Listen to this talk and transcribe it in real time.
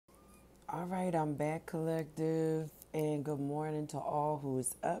All right, I'm back, collective, and good morning to all who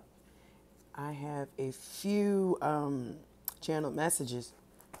is up. I have a few channel messages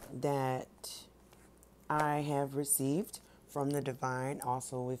that I have received from the divine,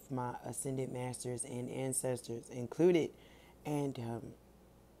 also with my ascended masters and ancestors included, and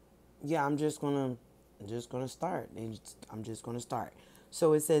yeah, I'm just gonna start, and I'm just gonna start.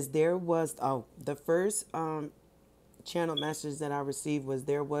 So it says there was the first channel message that I received was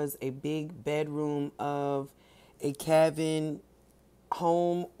there was a big bedroom of a cabin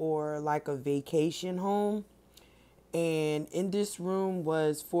home or like a vacation home. And in this room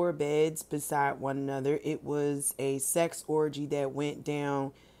was four beds beside one another. It was a sex orgy that went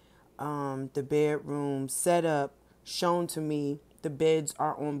down. The bedroom set up, shown to me. The beds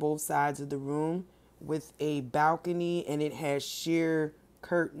are on both sides of the room with a balcony, and it has sheer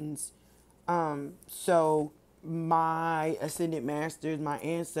curtains. So my ascended masters, my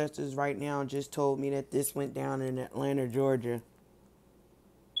ancestors right now just told me that this went down in Atlanta, Georgia.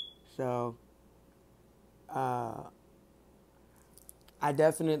 So I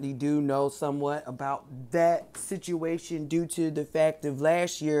definitely do know somewhat about that situation due to the fact of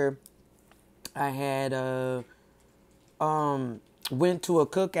last year I had went to a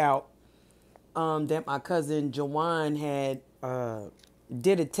cookout that my cousin Jawan had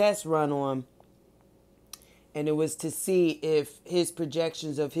did a test run on, and it was to see if his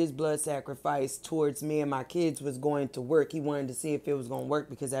projections of his blood sacrifice towards me and my kids was going to work. He wanted to see if it was going to work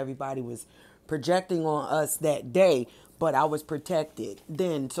because everybody was projecting on us that day, but I was protected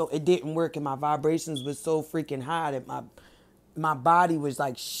then, so it didn't work, and my vibrations was so freaking high that my body was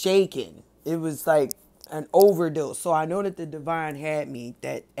like shaking. It was like an overdose. So I know that the divine had me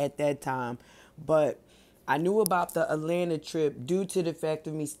that at that time, but I knew about the Atlanta trip due to the fact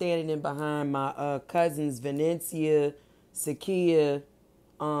of me standing in behind my cousins Venetia, Sakia,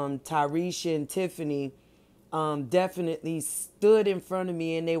 Tyresha, and Tiffany. Definitely stood in front of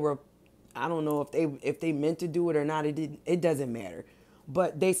me, and they were, I don't know if they meant to do it or not. It doesn't matter,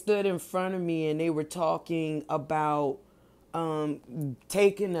 but they stood in front of me and they were talking about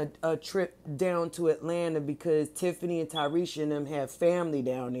taking a trip down to Atlanta because Tiffany and Tyresha and them have family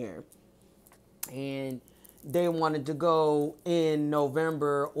down there, and they wanted to go in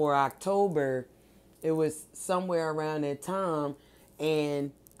November or October. It was somewhere around that time.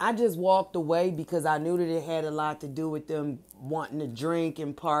 And I just walked away because I knew that it had a lot to do with them wanting to drink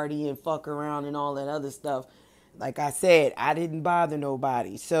and party and fuck around and all that other stuff. Like I said, I didn't bother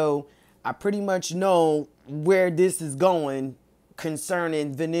nobody. So I pretty much know where this is going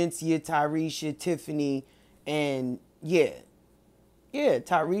concerning Venetia, Tyresha, Tiffany, and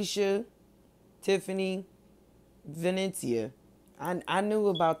Tyresha, Tiffany, Venetia. I knew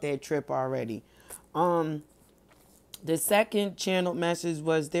about that trip already. The second channeled message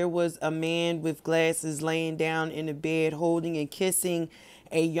was there was a man with glasses laying down in the bed holding and kissing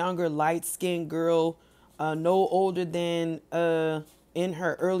a younger light-skinned girl, no older than in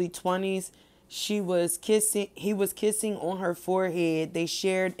her early 20s. He was kissing on her forehead. They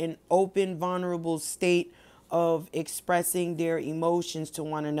shared an open, vulnerable state of expressing their emotions to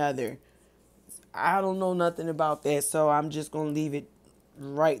one another. I don't know nothing about that, so I'm just gonna leave it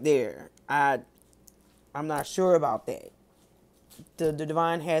right there. I'm not sure about that. The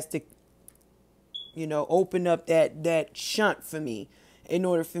divine has to, open up that shunt for me in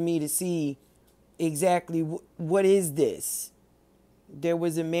order for me to see exactly what is this. There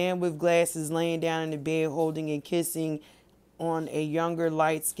was a man with glasses laying down in the bed holding and kissing on a younger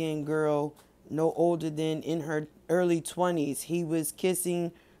light-skinned girl, no older than in her early 20s. He was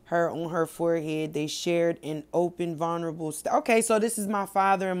kissing her on her forehead. They shared an open, vulnerable... Okay, so this is my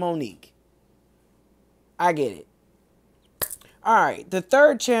father and Monique. I get it. All right, the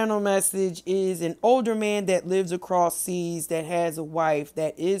third channel message is an older man that lives across seas that has a wife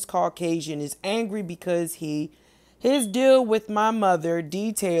that is Caucasian is angry because his deal with my mother,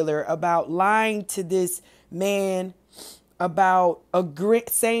 Dee Taylor, about lying to this man about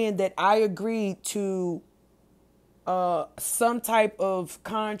saying that I agreed to some type of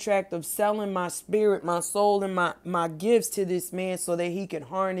contract of selling my spirit, my soul, and my gifts to this man so that he could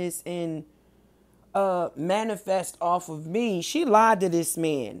harness and manifest off of me. She lied to this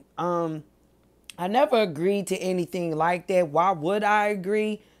man. I never agreed to anything like that. Why would I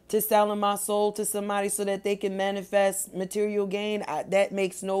agree to selling my soul to somebody so that they can manifest material gain? That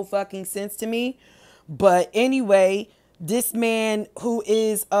makes no fucking sense to me. But anyway, this man who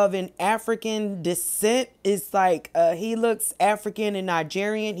is of an African descent is like, he looks African and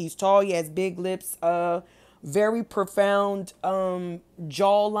Nigerian. He's tall. He has big lips, very profound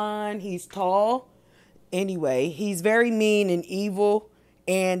jawline. He's tall. Anyway, he's very mean and evil,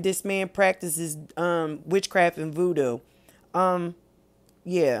 And this man practices witchcraft and voodoo.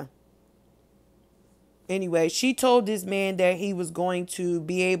 Yeah. Anyway, she told this man that he was going to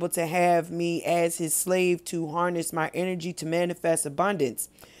be able to have me as his slave to harness my energy to manifest abundance.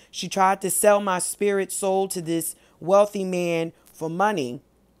 She tried to sell my spirit soul to this wealthy man for money.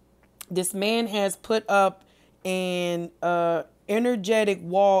 This man has put up an energetic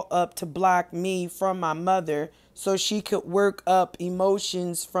wall up to block me from my mother so she could work up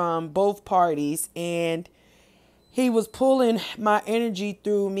emotions from both parties, and he was pulling my energy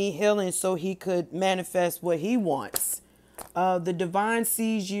through me healing so he could manifest what he wants. The divine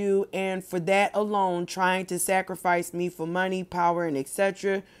sees you, and for that alone, trying to sacrifice me for money, power, and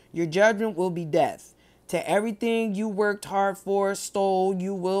etc., your judgment will be death. To everything you worked hard for, stole,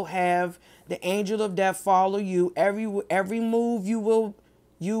 you will have the angel of death follow you. Every move you will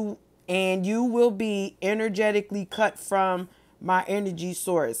be energetically cut from my energy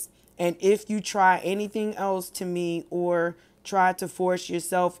source. And if you try anything else to me or try to force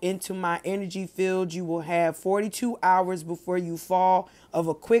yourself into my energy field, you will have 42 hours before you fall of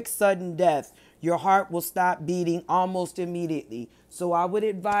a quick, sudden death. Your heart will stop beating almost immediately. So I would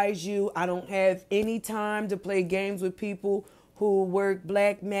advise you, I don't have any time to play games with people who work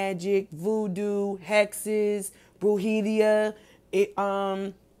black magic, voodoo, hexes, brujeria.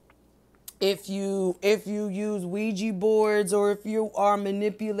 If you use Ouija boards, or if you are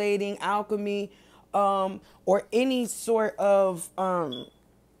manipulating alchemy, or any sort of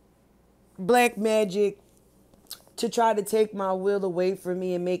black magic to try to take my will away from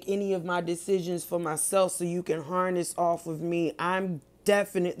me and make any of my decisions for myself so you can harness off of me, I'm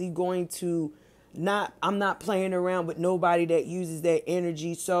definitely going to I'm not playing around with nobody that uses that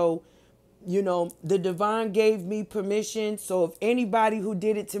energy. So, the divine gave me permission. So if anybody who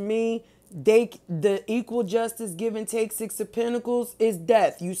did it to me, the equal justice give and take, Six of Pentacles, is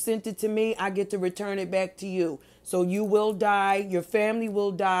death. You sent it to me, I get to return it back to you. So you will die, your family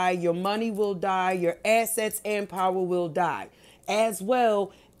will die, your money will die, your assets and power will die, as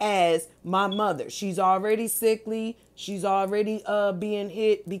well as my mother. She's already sickly. She's already being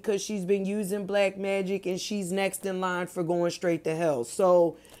hit because she's been using black magic, and she's next in line for going straight to hell.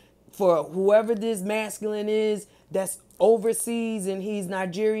 So for whoever this masculine is that's overseas, and he's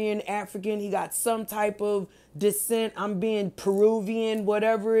Nigerian, African, he got some type of descent, I'm being Peruvian,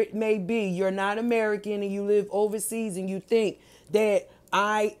 whatever it may be, you're not American and you live overseas, and you think that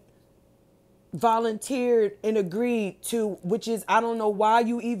I volunteered and agreed to, which is, I don't know why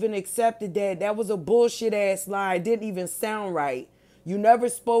you even accepted that. That was a bullshit ass lie. It didn't even sound right. You never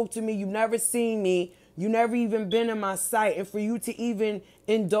spoke to me. You never seen me. You never even been in my sight. And for you to even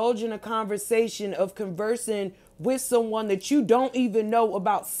indulge in a conversation of conversing with someone that you don't even know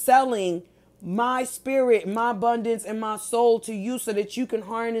about selling my spirit, my abundance, and my soul to you so that you can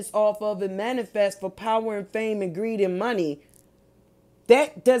harness off of and manifest for power and fame and greed and money,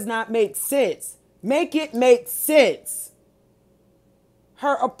 that does not make sense. Make it make sense.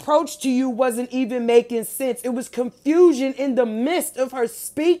 Her approach to you wasn't even making sense. It was confusion in the midst of her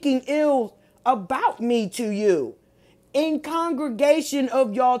speaking ill about me to you. In congregation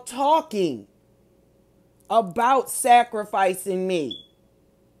of y'all talking about sacrificing me.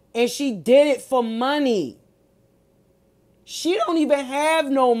 And she did it for money. She don't even have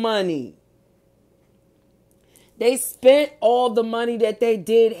no money. They spent all the money that they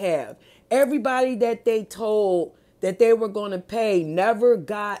did have. Everybody that they told that they were going to pay never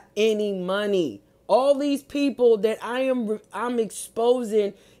got any money. All these people that I'm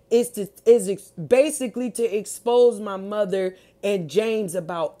exposing is basically to expose my mother and James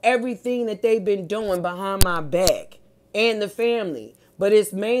about everything that they've been doing behind my back and the family. But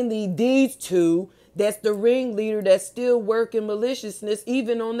it's mainly these two that's the ringleader that's still working maliciousness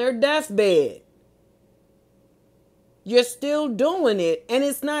even on their deathbed. You're still doing it, and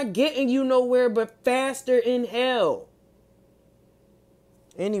it's not getting you nowhere but faster in hell.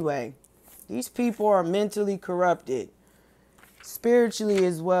 Anyway, these people are mentally corrupted, spiritually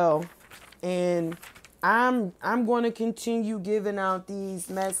as well. And I'm going to continue giving out these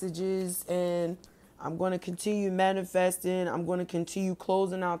messages, and I'm going to continue manifesting. I'm going to continue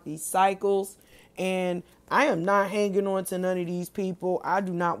closing out these cycles. And I am not hanging on to none of these people. I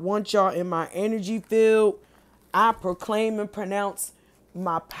do not want y'all in my energy field. I proclaim and pronounce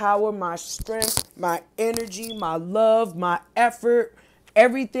my power, my strength, my energy, my love, my effort,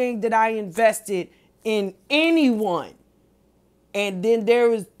 everything that I invested in anyone. And then there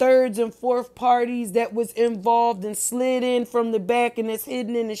was thirds and fourth parties that was involved and slid in from the back, and it's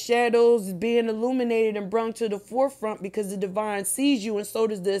hidden in the shadows, being illuminated and brought to the forefront because the divine sees you, and so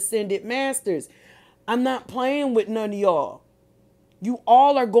does the ascended masters. I'm not playing with none of y'all. You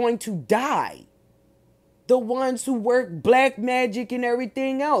all are going to die. The ones who work black magic and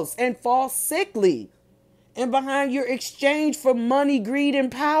everything else and fall sickly and behind your exchange for money, greed,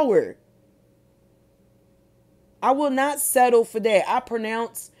 and power. I will not settle for that. I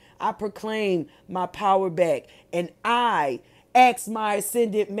proclaim my power back, and I ask my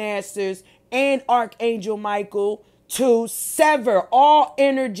ascended masters and Archangel Michael to sever all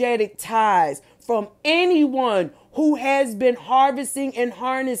energetic ties from anyone who has been harvesting and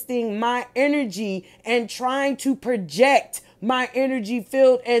harnessing my energy and trying to project my energy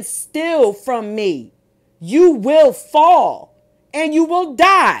field and steal from me. You will fall and you will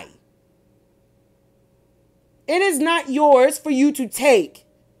die. It is not yours for you to take.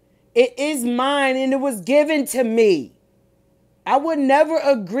 It is mine and it was given to me. I would never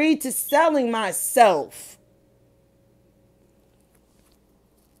agree to selling myself.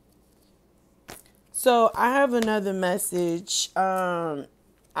 So I have another message. I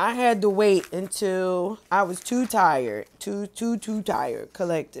had to wait until I was too tired, too tired,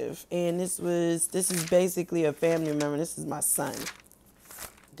 collective. And this is basically a family member. This is my son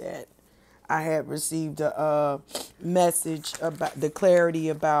that I had received a message about the clarity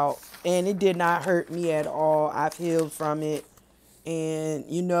about, and it did not hurt me at all. I've healed from it. And,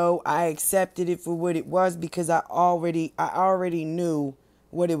 I accepted it for what it was because I already knew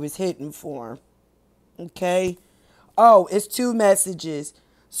what it was hitting for. Okay. Oh, it's 2 messages.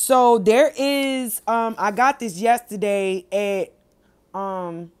 So there is, I got this yesterday at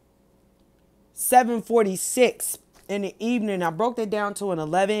 7:46 in the evening. I broke that down to an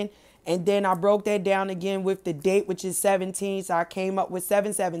 11, and then I broke that down again with the date, which is 17. So I came up with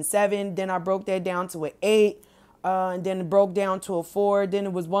 777. Then I broke that down to an 8, and then it broke down to a 4. Then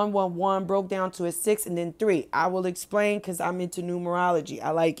it was 111, broke down to a 6, and then 3. I will explain because I'm into numerology.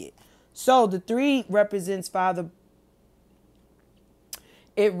 I like it. So the 3 represents Father.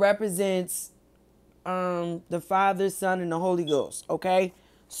 It represents the Father, Son, and the Holy Ghost. Okay.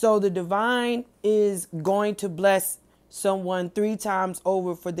 So the divine is going to bless someone 3 times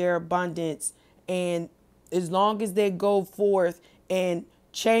over for their abundance. And as long as they go forth and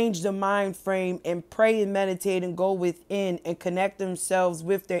change the mind frame and pray and meditate and go within and connect themselves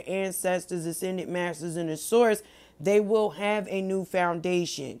with their ancestors, ascended masters, and the source, they will have a new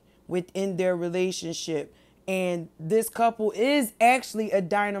foundation within their relationship. And this couple is actually a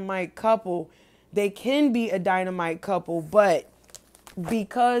dynamite couple. They can be a dynamite couple, but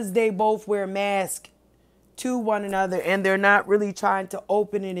because they both wear masks to one another and they're not really trying to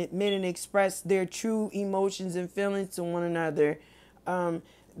open and admit and express their true emotions and feelings to one another,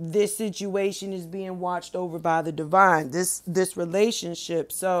 this situation is being watched over by the divine, this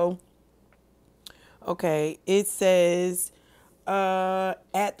relationship. So, okay, it says,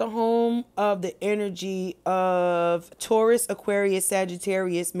 at the home of the energy of Taurus, Aquarius,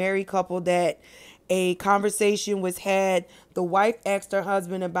 Sagittarius, married couple, that a conversation was had. The wife asked her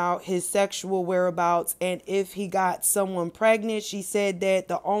husband about his sexual whereabouts and if he got someone pregnant. He said that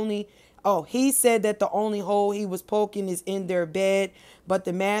the only hole he was poking is in their bed. But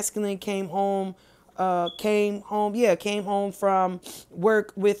the masculine came home from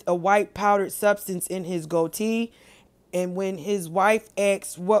work with a white powdered substance in his goatee. And when his wife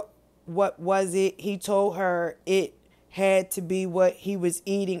asked what was it, he told her it had to be what he was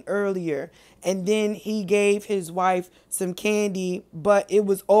eating earlier. And then he gave his wife some candy, but it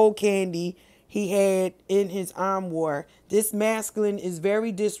was old candy he had in his armoire. This masculine is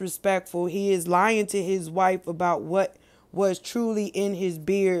very disrespectful. He is lying to his wife about what was truly in his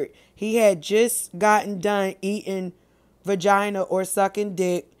beard. He had just gotten done eating vagina or sucking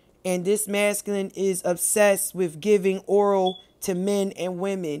dick. And this masculine is obsessed with giving oral to men and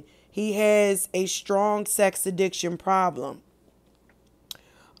women. He has a strong sex addiction problem.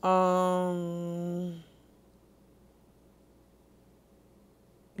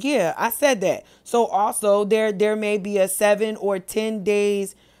 Yeah, I said that. So also there may be a 7 or 10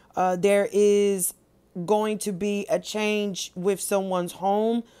 days. There is going to be a change with someone's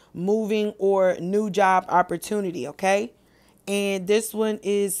home, moving, or new job opportunity. Okay. And this one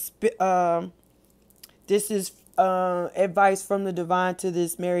is, advice from the divine to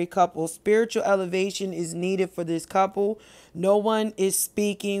this married couple. Spiritual elevation is needed for this couple. No one is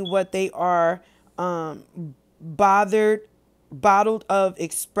speaking what they are bottled of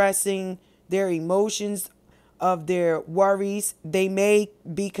expressing their emotions, of their worries they may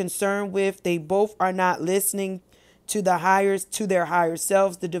be concerned with. They both are not listening to their higher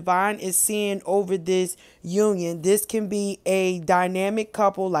selves. The divine is seeing over this union. This can be a dynamic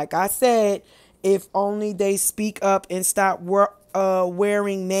couple, like I said, if only they speak up and stop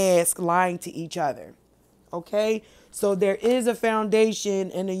wearing masks, lying to each other. Okay, So there is a foundation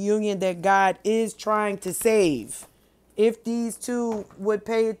and a union that God is trying to save. If these two would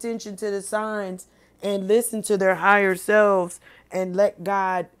pay attention to the signs and listen to their higher selves and let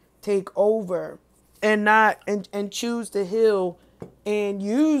God take over and not and choose to heal and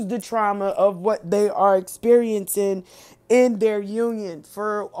use the trauma of what they are experiencing in their union.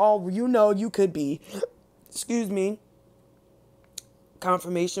 For all you know, you could be, excuse me,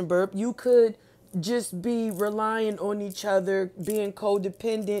 confirmation burp, you could just be relying on each other, being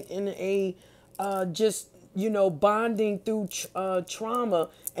codependent in a just, you know, bonding through trauma,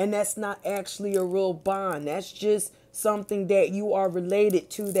 and that's not actually a real bond. That's just something that you are related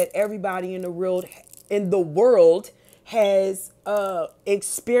to, that everybody in the world has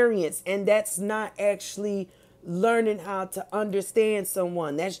experienced, and that's not actually learning how to understand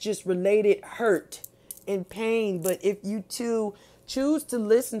someone. That's just related hurt and pain. But if you two choose to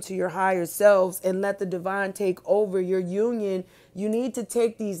listen to your higher selves and let the divine take over your union, you need to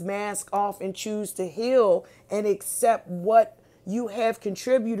take these masks off and choose to heal and accept what you have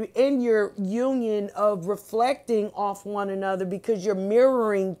contributed in your union of reflecting off one another, because you're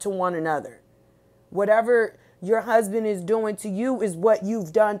mirroring to one another. Whatever your husband is doing to you is what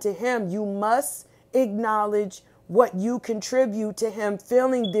you've done to him. You must acknowledge what you contribute to him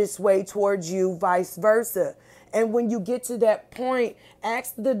feeling this way towards you, vice versa. And when you get to that point,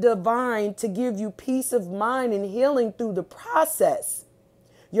 ask the divine to give you peace of mind and healing through the process.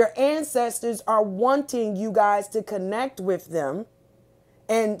 Your ancestors are wanting you guys to connect with them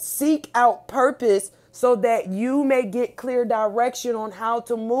and seek out purpose so that you may get clear direction on how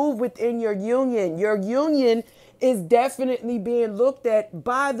to move within your union. Your union is definitely being looked at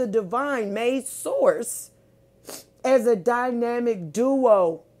by the divine made source as a dynamic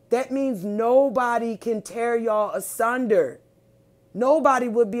duo. That means nobody can tear y'all asunder. Nobody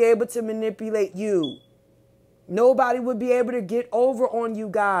would be able to manipulate you. Nobody would be able to get over on you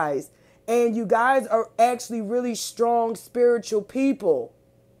guys. And you guys are actually really strong spiritual people.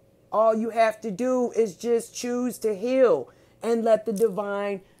 All you have to do is just choose to heal and let the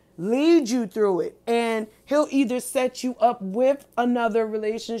divine lead you through it. And he'll either set you up with another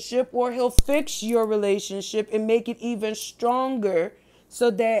relationship, or he'll fix your relationship and make it even stronger so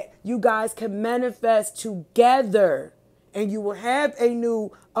that you guys can manifest together and you will have a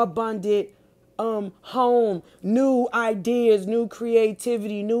new abundant home, new ideas, new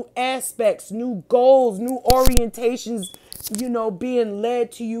creativity, new aspects, new goals, new orientations, you know, being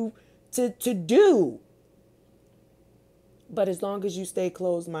led to you to do. But as long as you stay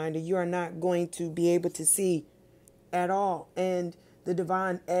closed-minded, you are not going to be able to see at all. And the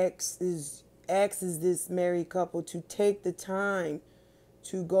divine asks this married couple to take the time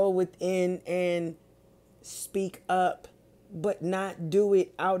to go within and speak up, but not do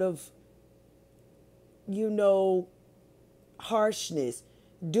it out of, you know, harshness.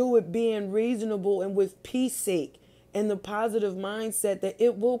 Do it being reasonable and with peace sake and the positive mindset that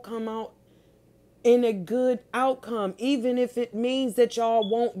it will come out in a good outcome, even if it means that y'all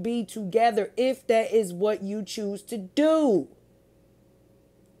won't be together, if that is what you choose to do.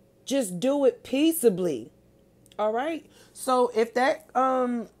 Just do it peaceably. All right. So if that,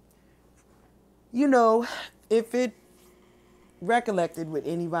 you know, if it recollected with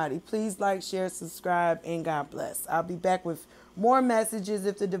anybody, please like, share, subscribe, and God bless. I'll be back with more messages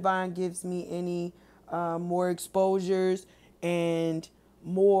if the divine gives me any more exposures and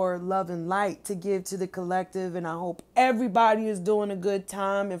more love and light to give to the collective. And I hope everybody is doing a good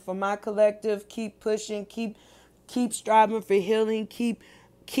time. And for my collective, keep pushing, keep striving for healing, keep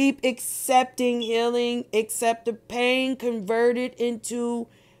accepting healing, accept the pain, convert it into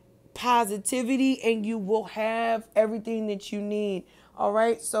positivity, and you will have everything that you need. All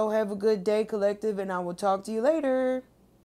right, so have a good day, collective, and I will talk to you later.